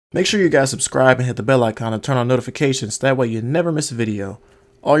Make sure you guys subscribe and hit the bell icon and turn on notifications. That way you never miss a video.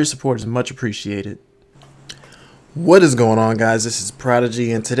 All your support is much appreciated. What is going on, guys? This is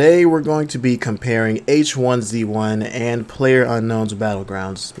Prodigy, and today we're going to be comparing H1Z1 and PLAYERUNKNOWNS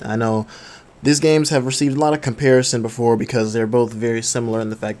Battlegrounds. I know these games have received a lot of comparison before because they're both very similar in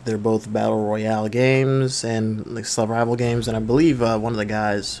the fact they're both battle royale games and like survival games, and I believe one of the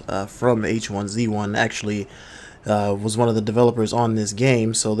guys from H1Z1 actually was one of the developers on this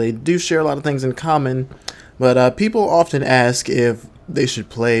game, so they do share a lot of things in common. But people often ask if they should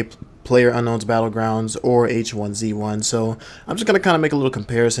play PLAYERUNKNOWNS Battlegrounds or H1Z1, so I'm just gonna kind of make a little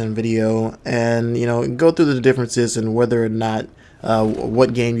comparison video and go through the differences and whether or not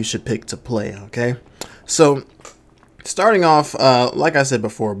what game you should pick to play. Okay, so starting off, like I said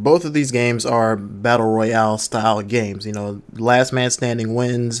before, both of these games are battle royale style games. Last man standing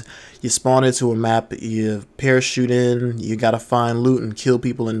wins. You spawn into a map, you parachute in, you gotta find loot and kill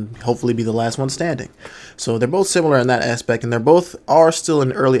people and hopefully be the last one standing. So they're both similar in that aspect, and they're both still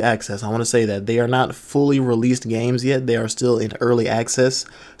in early access. I want to say that they are not fully released games yet. They are still in early access,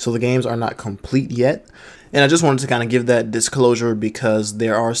 so the games are not complete yet. And I just wanted to kind of give that disclosure because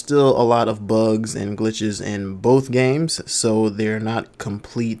there are still a lot of bugs and glitches in both games, so they're not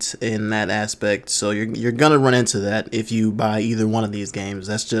complete in that aspect. So you're gonna run into that if you buy either one of these games.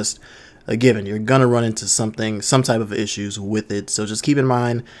 That's just a given. You're gonna run into some type of issues with it. So just keep in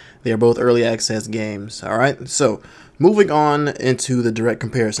mind they are both early access games. All right. So moving on into the direct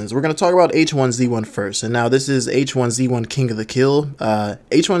comparisons, we're going to talk about H1Z1 first. And now this is H1Z1 King of the Kill.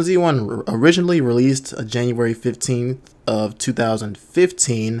 H1Z1 originally released January 15th of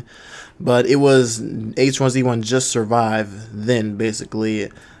 2015, but it was H1Z1 Just Survive then,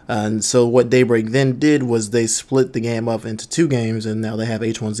 basically. And so what Daybreak then did was they split the game up into two games, and now they have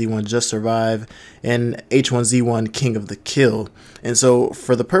H1Z1 Just Survive and H1Z1 King of the Kill. And so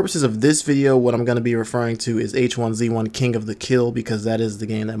for the purposes of this video, what I'm going to be referring to is H1Z1 King of the Kill, because that is the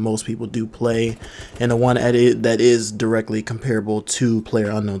game that most people do play and the one that is directly comparable to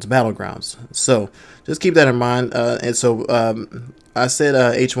PLAYERUNKNOWNS Battlegrounds. So just keep that in mind. I said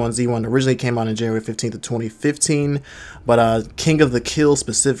H1Z1 originally came out in January 15th of 2015, but King of the Kill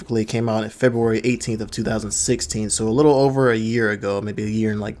specifically came out in February 18th of 2016, so a little over a year ago, maybe a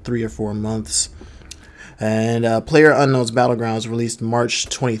year and like 3 or 4 months. And PLAYERUNKNOWNS Battlegrounds released March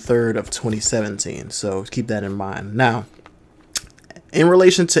 23rd of 2017, so keep that in mind. Now, in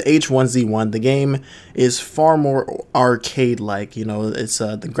relation to H1Z1, the game is far more arcade-like. It's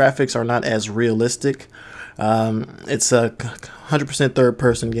the graphics are not as realistic. It's a 100%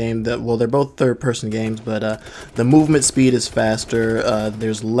 third-person game. They're both third-person games, but the movement speed is faster.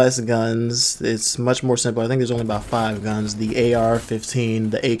 There's less guns. It's much more simple. I think there's only about 5 guns: the AR-15,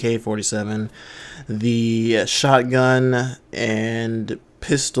 the AK-47, the shotgun, and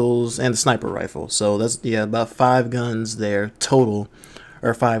pistols, and the sniper rifle. So that's about 5 guns there total,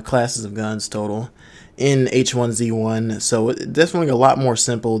 or 5 classes of guns total in H1Z1. So it's definitely a lot more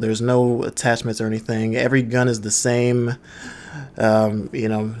simple. There's no attachments or anything. Every gun is the same.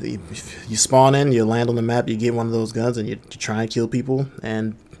 You spawn in, you land on the map, you get one of those guns, and you try and kill people,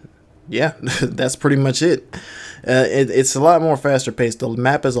 and yeah, that's pretty much it. It's a lot more faster paced. The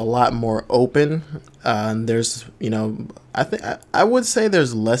map is a lot more open. There's, I would say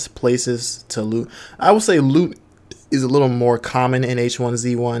there's less places to loot. I would say loot is a little more common in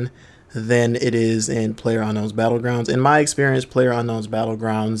H1Z1 than it is in PLAYERUNKNOWNS Battlegrounds. In my experience, PLAYERUNKNOWNS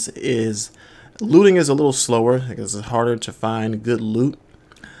Battlegrounds looting is a little slower because it's harder to find good loot.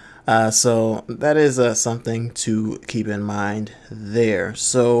 So that is something to keep in mind there.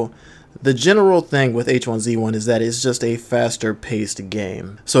 So the general thing with H1Z1 is that it's just a faster paced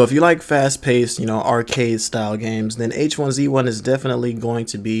game. So if you like fast paced, arcade style games, then H1Z1 is definitely going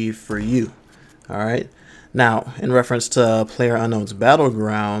to be for you. All right. Now, in reference to PLAYERUNKNOWNS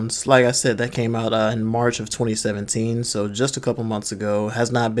Battlegrounds, like I said, that came out in March of 2017, so just a couple months ago.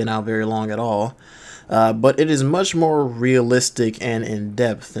 Has not been out very long at all. But it is much more realistic and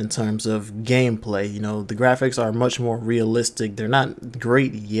in-depth in terms of gameplay. The graphics are much more realistic. They're not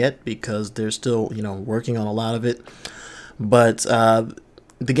great yet because they're still, working on a lot of it. But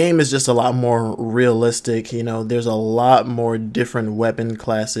the game is just a lot more realistic. There's a lot more different weapon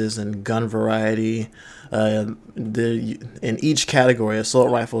classes and gun variety. In each category: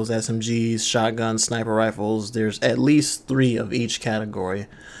 assault rifles, SMGs, shotguns, sniper rifles. There's at least 3 of each category.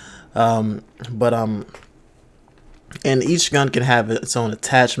 And each gun can have its own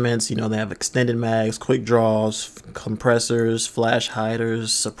attachments. They have extended mags, quick draws, compressors, flash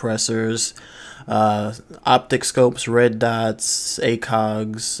hiders, suppressors, optic scopes, red dots,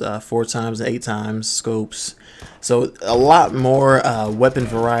 ACOGs, 4x and 8x scopes. So a lot more weapon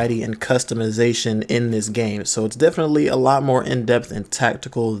variety and customization in this game. So it's definitely a lot more in-depth and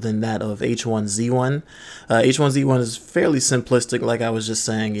tactical than that of H1Z1. H1Z1 is fairly simplistic, like I was just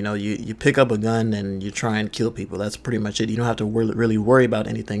saying. You know, you pick up a gun and you try and kill people. That's pretty much it. You don't have to really worry about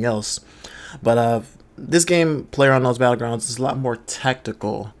anything else. But this game, PLAYERUNKNOWNS BATTLEGROUNDS, is a lot more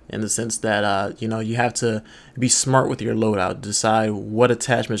tactical in the sense that, you know, you have to be smart with your loadout, decide what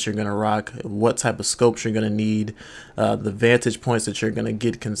attachments you're going to rock, what type of scopes you're going to need, the vantage points that you're going to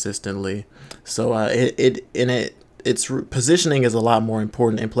get consistently. So its positioning is a lot more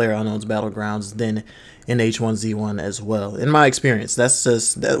important in PLAYERUNKNOWNS BATTLEGROUNDS than in H1Z1 as well. In my experience, that's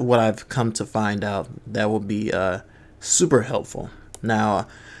just what I've come to find out. That will be super helpful. Now,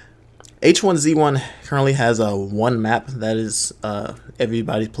 H1Z1 currently has one map that is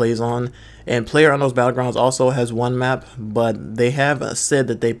everybody plays on, and PLAYERUNKNOWNS BATTLEGROUNDS also has one map, but they have said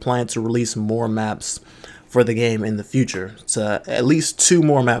that they plan to release more maps for the game in the future. So at least 2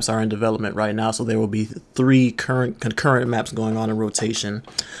 more maps are in development right now, so there will be 3 concurrent maps going on in rotation.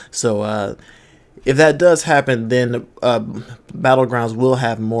 So if that does happen, then Battlegrounds will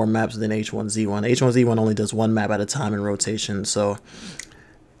have more maps than H1Z1. H1Z1 only does 1 map at a time in rotation, so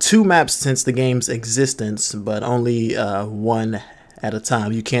 2 maps since the game's existence, but only 1 at a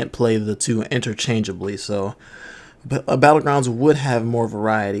time. You can't play the 2 interchangeably, so but Battlegrounds would have more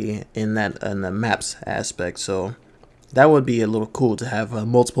variety in the maps aspect. So that would be a little cool to have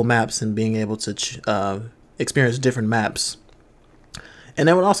multiple maps and being able to experience different maps. And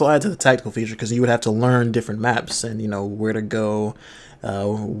that would also add to the tactical feature, because you would have to learn different maps and, you know, where to go,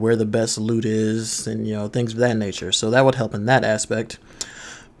 where the best loot is, and, you know, things of that nature. So that would help in that aspect.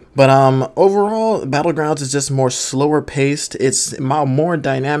 But overall, Battlegrounds is just more slower paced. It's more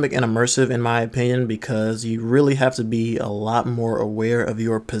dynamic and immersive in my opinion, because you really have to be a lot more aware of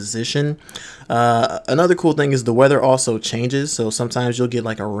your position. Another cool thing is the weather also changes. So sometimes you'll get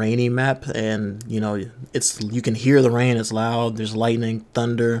like a rainy map, and you know, you can hear the rain. It's loud. There's lightning,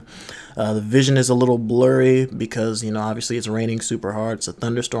 thunder. The vision is a little blurry because, you know, obviously it's raining super hard. It's a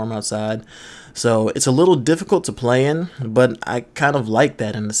thunderstorm outside. So it's a little difficult to play in, but I kind of like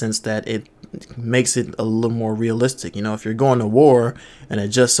that in the sense that it makes it a little more realistic. You know, if you're going to war and it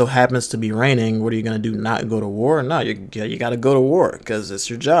just so happens to be raining, what are you going to do? Not go to war? No, you got to go to war because it's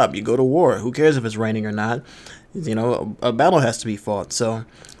your job. You go to war. Who cares if it's raining or not? You know, a battle has to be fought. So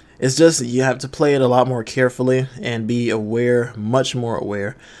it's just, you have to play it a lot more carefully and be aware, much more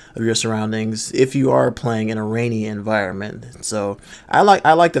aware of your surroundings if you are playing in a rainy environment. So I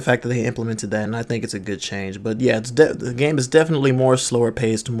like the fact that they implemented that, and I think it's a good change. But yeah, the game is definitely more slower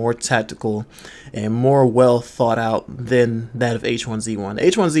paced, more tactical, and more well thought out than that of H1Z1.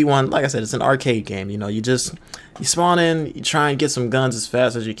 H1Z1, like I said, it's an arcade game. You know, you spawn in, you try and get some guns as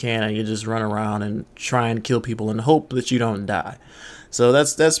fast as you can, and you just run around and try and kill people and hope that you don't die. So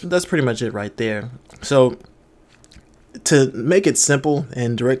that's pretty much it right there. So to make it simple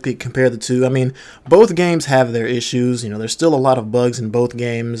and directly compare the two, I mean, both games have their issues. You know, there's still a lot of bugs in both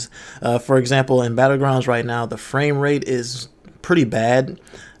games. For example, in Battlegrounds right now, the frame rate is pretty bad.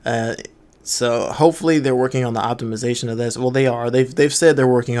 So hopefully they're working on the optimization of this. Well, they are. They've said they're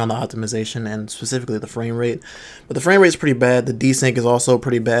working on the optimization and specifically the frame rate. But the frame rate is pretty bad. The desync is also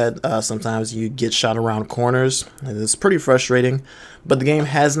pretty bad. Sometimes you get shot around corners, and it's pretty frustrating. But the game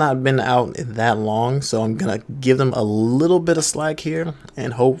has not been out that long, so I'm gonna give them a little bit of slack here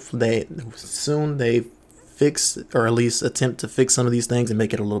and hope soon they fix, or at least attempt to fix, some of these things and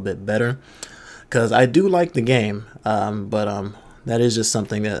make it a little bit better. Because I do like the game, but that is just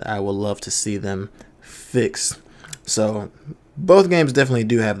something that I would love to see them fix. So both games definitely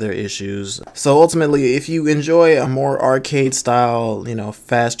do have their issues. So ultimately, if you enjoy a more arcade style, you know,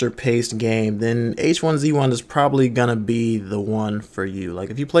 faster paced game, then H1Z1 is probably gonna be the one for you. Like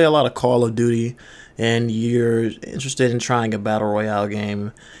if you play a lot of Call of Duty and you're interested in trying a battle royale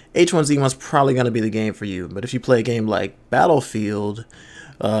game, H1Z1 is probably gonna be the game for you. But if you play a game like Battlefield,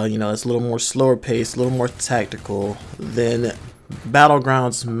 you know, it's a little more slower paced, a little more tactical, then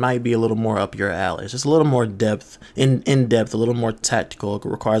Battlegrounds might be a little more up your alley. It's just a little more depth, in depth, a little more tactical. It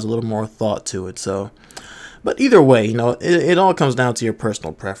requires a little more thought to it. So, but either way, you know, it all comes down to your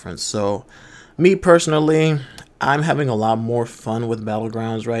personal preference. So, me personally, I'm having a lot more fun with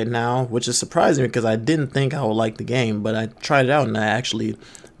Battlegrounds right now, which is surprising because I didn't think I would like the game, but I tried it out and I actually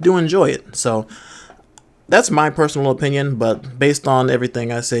do enjoy it. So, that's my personal opinion, but based on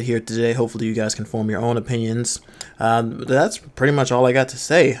everything I said here today, hopefully you guys can form your own opinions. That's pretty much all I got to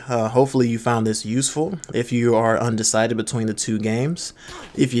say. Hopefully you found this useful if you are undecided between the two games.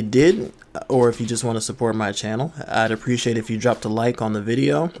 If you did, or if you just want to support my channel, I'd appreciate if you dropped a like on the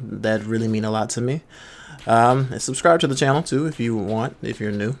video. That'd really mean a lot to me. And subscribe to the channel too if you want, if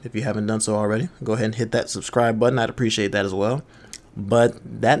you're new. If you haven't done so already, go ahead and hit that subscribe button. I'd appreciate that as well. But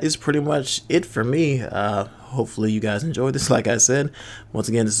that is pretty much it for me. Hopefully you guys enjoyed this. Like I said, once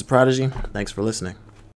again, this is Prodigy. Thanks for listening.